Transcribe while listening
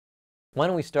Why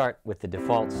don't we start with the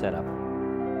default setup?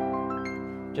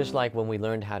 Just like when we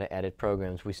learned how to edit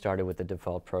programs, we started with the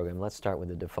default program. Let's start with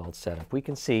the default setup. We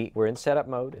can see we're in setup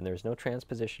mode and there's no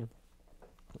transposition.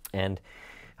 And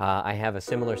I have a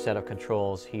similar set of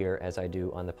controls here as I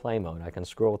do on the play mode. I can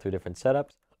scroll through different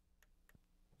setups.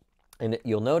 And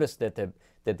you'll notice that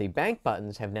the bank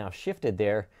buttons have now shifted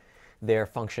their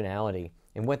functionality.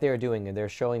 And what they're doing, they're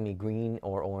showing me green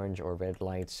or orange or red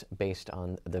lights based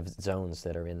on the zones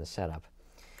that are in the setup.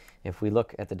 If we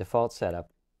look at the default setup,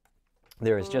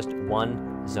 there is just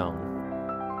one zone.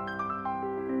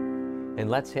 And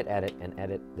let's hit edit and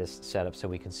edit this setup so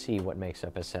we can see what makes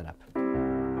up a setup.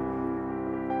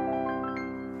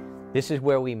 This is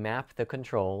where we map the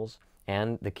controls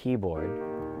and the keyboard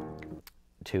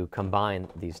to combine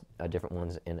these different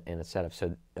ones in a setup.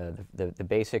 So the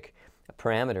basic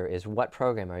parameter is what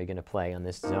program are you going to play on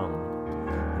this zone.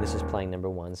 And this is playing number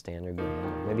 1, standard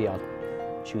grand. Maybe I'll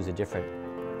choose a different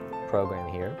program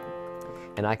here.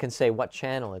 And I can say what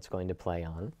channel it's going to play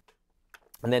on.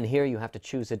 And then here you have to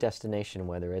choose a destination,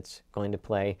 whether it's going to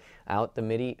play out the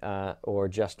MIDI or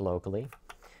just locally.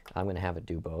 I'm going to have it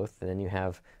do both. And then you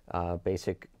have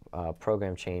basic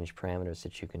program change parameters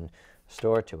that you can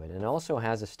store to it. And it also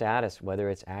has a status, whether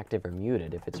it's active or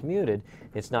muted. If it's muted,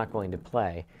 it's not going to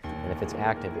play. And if it's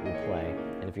active, it will play.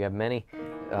 And if you have many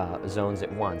zones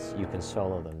at once, you can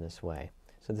solo them this way.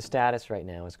 So the status right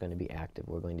now is going to be active.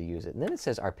 We're going to use it. And then it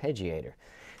says arpeggiator.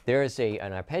 There is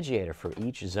an arpeggiator for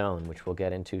each zone, which we'll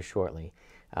get into shortly.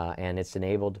 And it's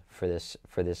enabled for this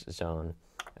zone,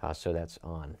 so that's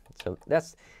on. So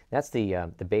that's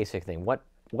the basic thing.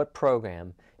 What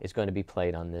program is going to be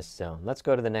played on this zone? Let's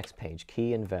go to the next page,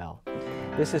 key and vel.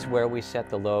 This is where we set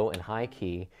the low and high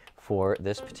key for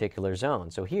this particular zone.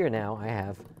 So here now I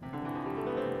have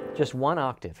just one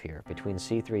octave here between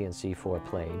C3 and C4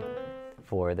 played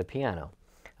for the piano.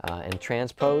 And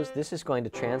transpose, this is going to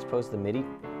transpose the MIDI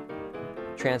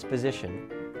transposition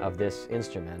of this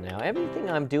instrument. Now everything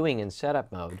I'm doing in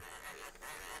setup mode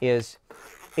is,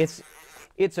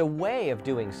 it's a way of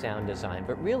doing sound design,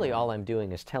 but really all I'm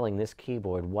doing is telling this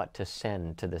keyboard what to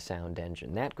send to the sound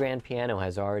engine. That grand piano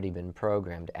has already been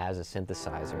programmed as a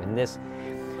synthesizer. And this,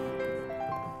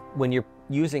 when you're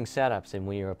using setups and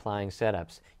when you're applying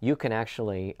setups, you can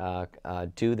actually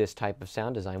do this type of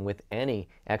sound design with any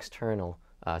external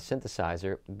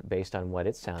synthesizer based on what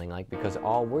it's sounding like, because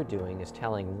all we're doing is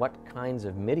telling what kinds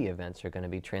of MIDI events are going to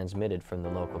be transmitted from the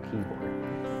local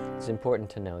keyboard. It's important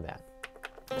to know that.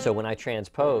 So when I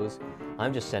transpose,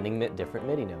 I'm just sending different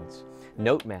MIDI notes.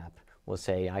 Note map will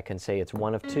say, I can say it's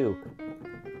 1 of 2.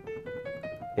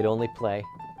 It only play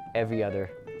every other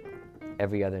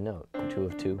note, 2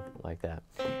 of 2, like that.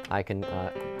 I can,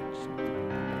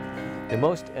 the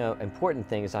most important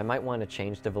thing is I might want to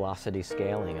change the velocity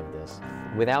scaling of this.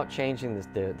 Without changing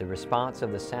the response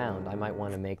of the sound, I might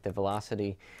want to make the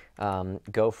velocity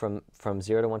go from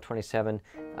 0 to 127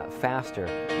 faster.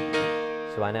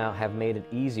 So I now have made it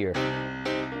easier.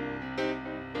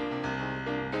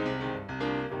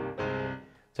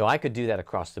 So I could do that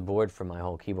across the board for my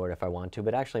whole keyboard if I want to,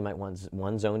 but actually might want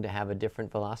one zone to have a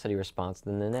different velocity response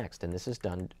than the next. And this is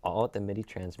done all at the MIDI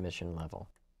transmission level.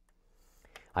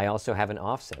 I also have an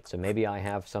offset, so maybe I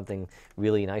have something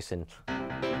really nice and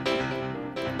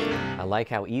I like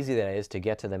how easy that is to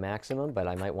get to the maximum, but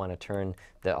I might want to turn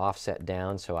the offset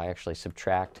down, so I actually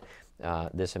subtract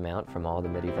this amount from all the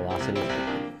MIDI velocities,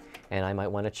 and I might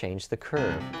want to change the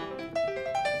curve.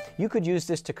 You could use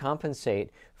this to compensate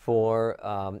for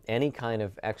any kind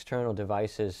of external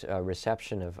device's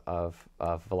reception of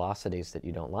velocities that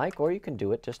you don't like, or you can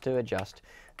do it just to adjust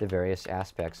the various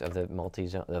aspects of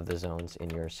the zones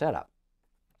in your setup.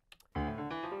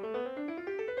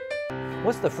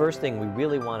 What's the first thing we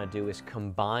really want to do is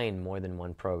combine more than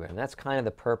one program. That's kind of the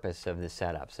purpose of the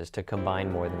setups, is to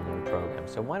combine more than one program.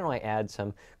 So why don't I add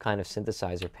some kind of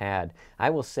synthesizer pad? I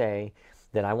will say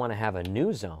that I want to have a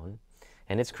new zone,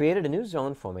 and it's created a new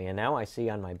zone for me, and now I see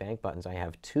on my bank buttons I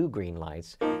have 2 green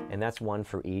lights, and that's one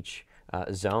for each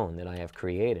zone that I have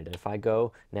created. If I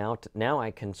go now I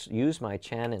can use my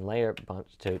chan and layer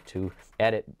to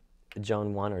edit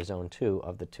zone 1 or zone 2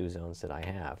 of the 2 zones that I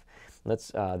have.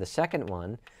 The second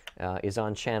one is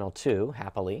on channel 2,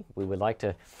 happily. We would like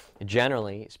to,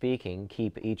 generally speaking,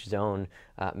 keep each zone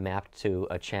mapped to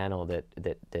a channel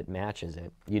that matches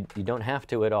it. You don't have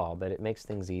to at all, but it makes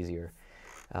things easier.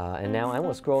 And now I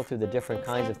will scroll through the different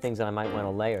kinds of things that I might want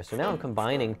to layer. So now I'm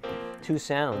combining 2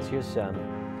 sounds.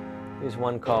 Here's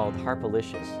one called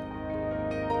Harpalicious.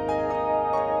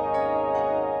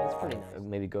 That's pretty nice.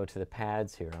 Maybe go to the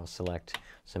pads here. I'll select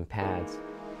some pads.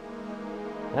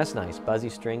 That's nice, buzzy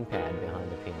string pad behind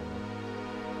the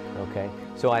piano. Okay,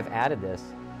 so I've added this.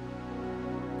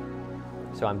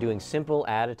 So I'm doing simple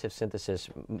additive synthesis,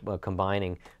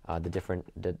 combining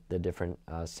the different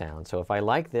sounds. So if I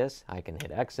like this, I can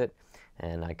hit exit,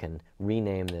 and I can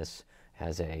rename this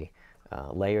as a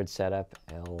layered setup,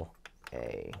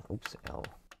 L-A, oops, L.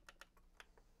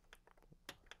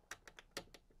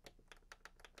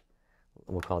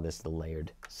 We'll call this the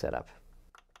layered setup.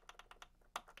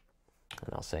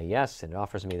 And I'll say yes, and it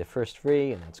offers me the first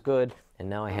free, and that's good. And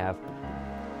now I have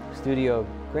Studio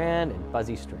Grand and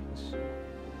fuzzy strings.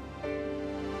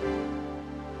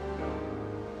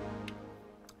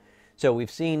 So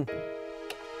we've seen,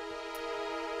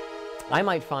 I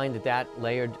might find that that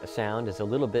layered sound is a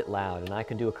little bit loud, and I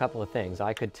could do a couple of things.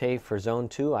 I could take, for zone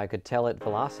 2, I could tell it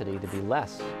velocity to be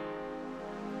less.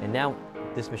 And now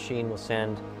this machine will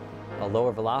send a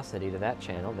lower velocity to that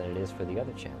channel than it is for the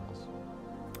other channels.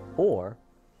 Or,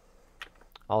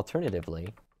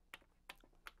 alternatively,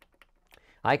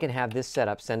 I can have this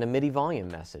setup send a MIDI volume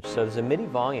message. So there's a MIDI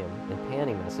volume and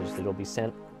panning message that will be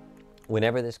sent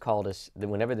whenever this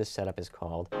setup is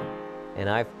called. And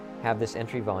I have this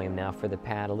entry volume now for the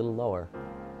pad a little lower.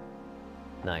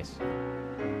 Nice.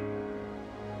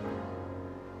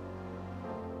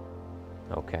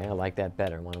 Okay, I like that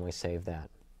better. Why don't we save that?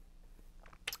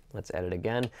 Let's edit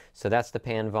again. So that's the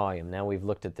pan volume. Now we've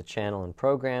looked at the channel and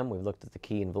program, we've looked at the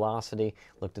key and velocity,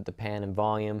 looked at the pan and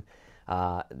volume.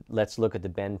 Let's look at the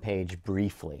bend page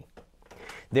briefly.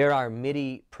 There are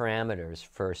MIDI parameters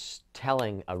for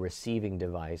telling a receiving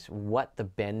device what the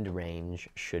bend range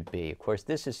should be. Of course,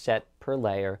 this is set per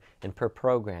layer and per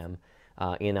program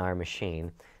in our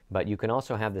machine, but you can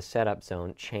also have the setup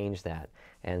zone change that.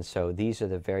 And so these are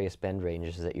the various bend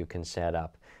ranges that you can set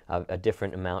up, a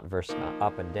different amount versus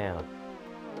up and down.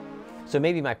 So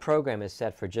maybe my program is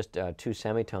set for just 2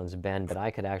 semitones bend, but I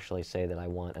could actually say that I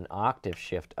want an octave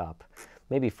shift up,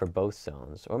 maybe for both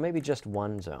zones, or maybe just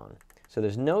one zone. So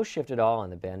there's no shift at all in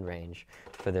the bend range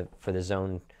for the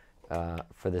zone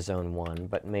 1,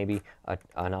 but maybe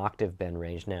an octave bend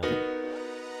range now.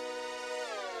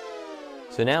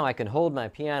 So now I can hold my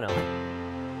piano,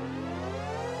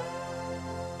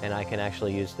 and I can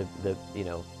actually use the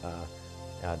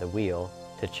wheel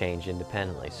to change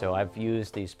independently. So I've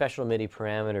used these special MIDI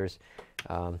parameters,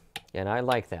 and I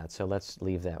like that. So let's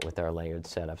leave that with our layered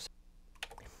setups.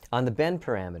 On the bend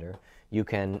parameter, you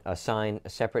can assign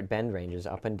separate bend ranges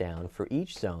up and down for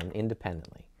each zone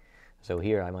independently. So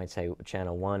here I might say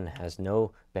channel 1 has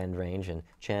no bend range, and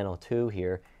channel 2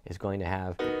 here is going to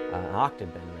have an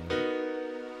octave bend range.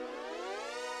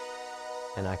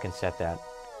 And I can set that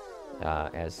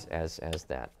as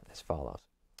follows.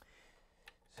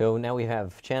 So now we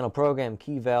have channel program,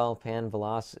 key vel, pan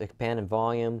velocity, pan and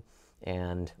volume,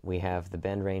 and we have the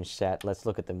bend range set. Let's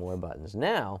look at the more buttons.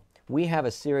 Now we have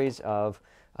a series of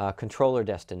controller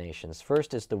destinations.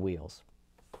 First is the wheels.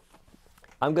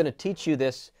 I'm going to teach you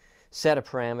this set of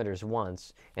parameters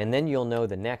once, and then you'll know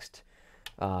the next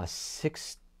the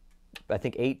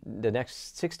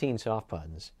next 16 soft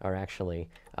buttons are actually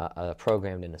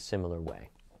programmed in a similar way.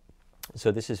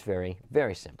 So this is very,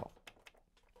 very simple.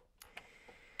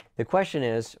 The question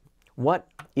is, what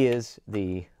is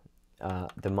the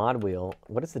mod wheel,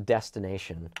 what is the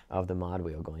destination of the mod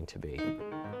wheel going to be?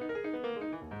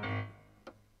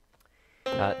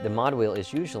 The mod wheel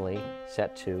is usually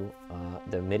set to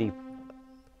the MIDI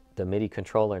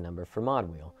controller number for mod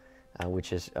wheel,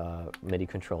 which is MIDI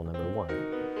control number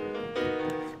 1.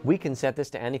 We can set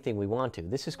this to anything we want to.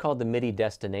 This is called the MIDI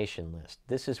destination list.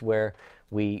 This is where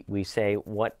we say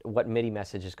what MIDI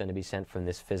message is going to be sent from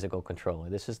this physical controller.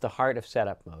 This is the heart of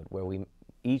setup mode, where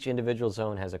each individual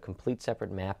zone has a complete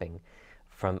separate mapping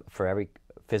for every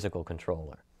physical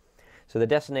controller. So the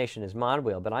destination is mod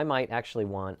wheel, but I might actually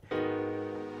want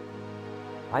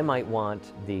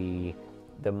the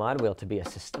mod wheel to be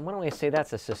why don't I say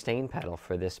that's a sustain pedal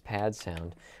for this pad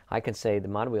sound. I can say the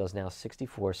mod wheel is now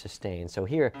 64 sustain. So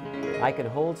here I can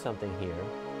hold something here,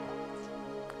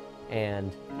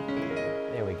 and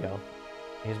there we go.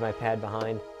 Here's my pad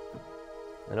behind,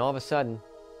 and all of a sudden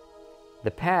the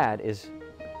pad is,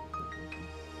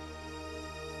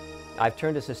 I've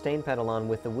turned a sustain pedal on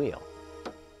with the wheel.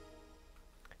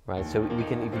 Right, so you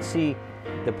can see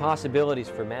the possibilities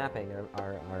for mapping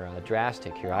are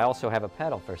drastic here. I also have a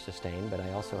pedal for sustain, but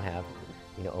I also have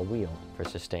a wheel for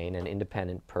sustain, and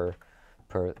independent per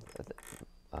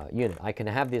unit. I can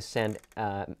have this send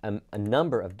a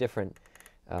number of different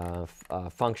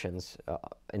functions.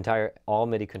 All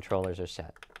MIDI controllers are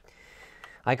set.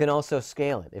 I can also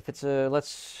scale it. If it's a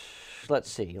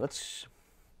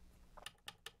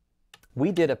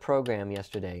we did a program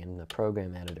yesterday in the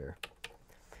program editor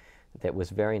that was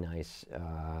very nice.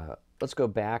 Let's go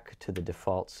back to the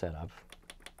default setup.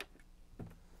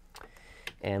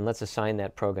 And let's assign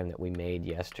that program that we made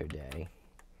yesterday,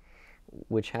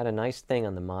 which had a nice thing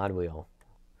on the mod wheel.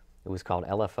 It was called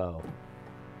LFO.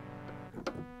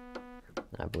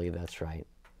 I believe that's right.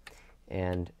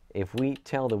 And if we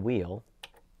tell the wheel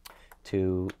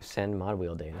to send mod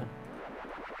wheel data,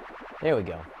 there we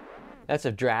go. That's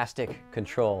a drastic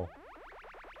control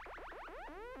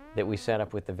that we set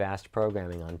up with the vast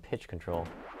programming on pitch control.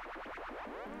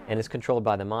 And it's controlled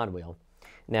by the mod wheel.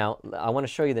 Now, I want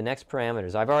to show you the next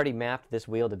parameters. I've already mapped this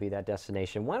wheel to be that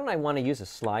destination. Why don't I want to use a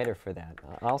slider for that?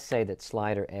 I'll say that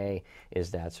slider A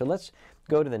is that. So let's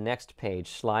go to the next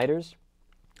page, sliders.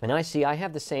 And I see I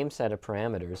have the same set of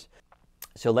parameters.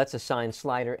 So let's assign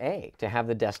slider A to have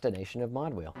the destination of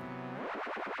mod wheel.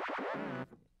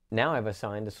 Now I've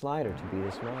assigned a slider to be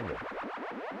this mod wheel.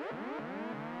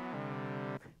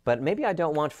 But maybe I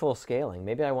don't want full scaling.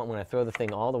 Maybe I want, when I throw the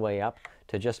thing all the way up,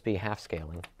 to just be half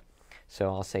scaling. So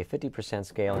I'll say 50%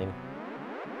 scaling.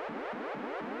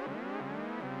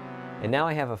 And now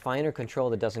I have a finer control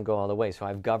that doesn't go all the way, so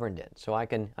I've governed it. So I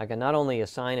can not only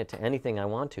assign it to anything I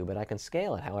want to, but I can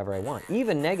scale it however I want,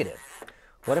 even negative.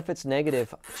 What if it's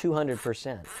negative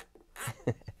 200%?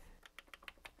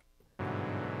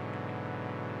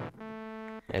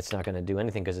 It's not going to do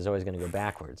anything because it's always going to go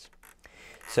backwards.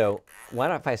 So why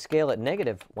don't if I scale it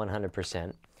negative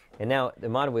 100%, and now the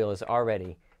mod wheel is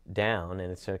already down,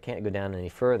 and so it can't go down any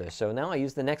further. So now I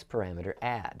use the next parameter,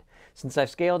 add. Since I've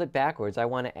scaled it backwards, I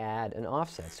want to add an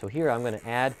offset. So here I'm going to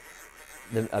add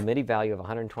a MIDI value of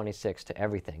 126 to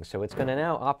everything. So it's going to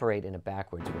now operate in a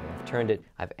backwards way.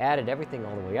 I've added everything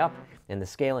all the way up, and the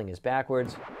scaling is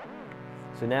backwards.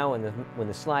 So now when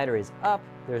the slider is up,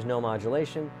 there's no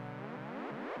modulation.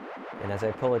 And as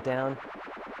I pull it down,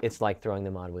 it's like throwing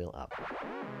the mod wheel up.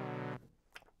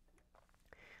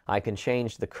 I can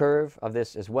change the curve of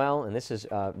this as well, and this is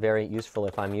very useful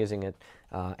if I'm using it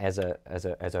as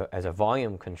a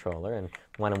volume controller. And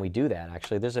why don't we do that?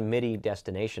 Actually, there's a MIDI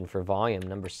destination for volume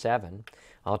number 7.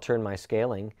 I'll turn my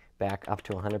scaling back up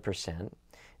to 100%,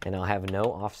 and I'll have no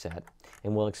offset.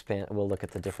 And we'll look at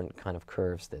the different kind of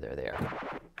curves that are there.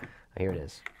 Here it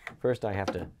is. First, I have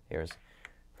to.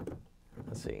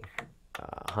 Let's see,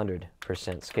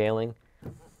 100% scaling.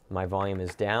 My volume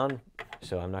is down,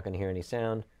 so I'm not going to hear any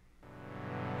sound.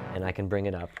 And I can bring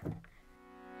it up.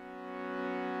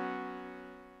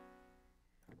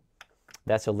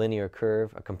 That's a linear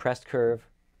curve, a compressed curve.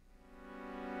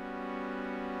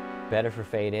 Better for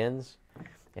fade-ins.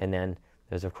 And then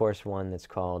there's, of course, one that's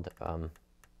called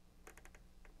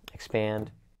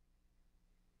expand.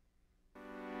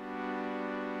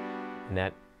 And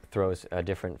that throws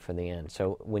different from the end.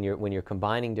 So when you're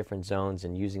combining different zones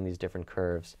and using these different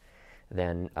curves,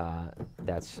 then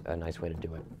that's a nice way to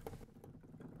do it.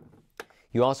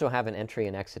 You also have an entry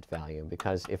and exit value,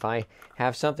 because if I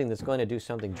have something that's going to do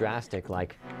something drastic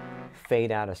like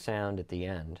fade out a sound at the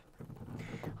end,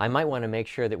 I might want to make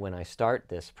sure that when I start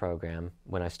this program,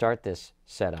 when I start this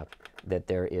setup, that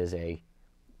there is a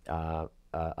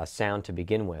sound to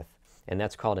begin with, and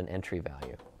that's called an entry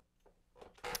value.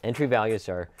 Entry values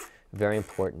are very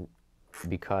important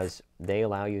because they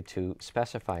allow you to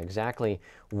specify exactly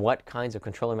what kinds of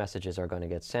controller messages are going to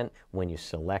get sent when you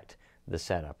select the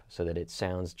setup, so that it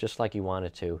sounds just like you want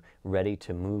it to, ready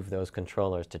to move those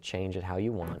controllers to change it how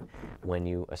you want when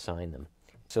you assign them.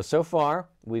 So far,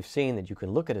 we've seen that you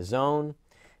can look at a zone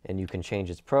and you can change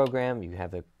its program. You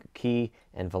have the key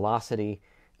and velocity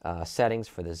settings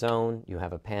for the zone. You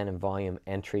have a pan and volume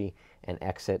entry and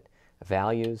exit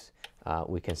values.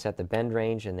 We can set the bend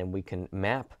range, and then we can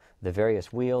map the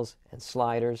various wheels and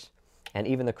sliders and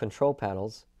even the control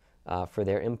pedals for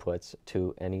their inputs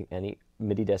to any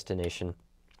MIDI destination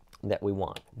that we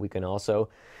want. We can also,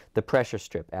 the pressure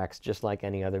strip acts just like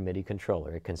any other MIDI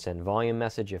controller. It can send volume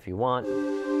message if you want.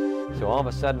 So all of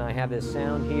a sudden I have this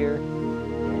sound here,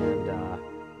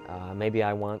 and maybe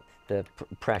I want the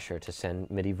pressure to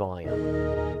send MIDI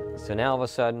volume. So now all of a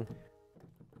sudden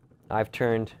I've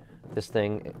turned this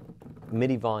thing,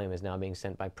 MIDI volume is now being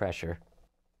sent by pressure.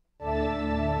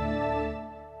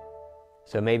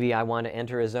 So maybe I want to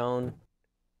enter a zone,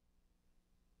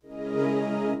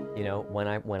 you know, when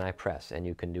I press, and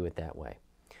you can do it that way.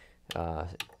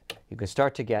 You can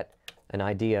start to get an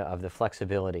idea of the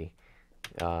flexibility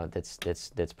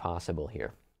that's possible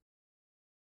here.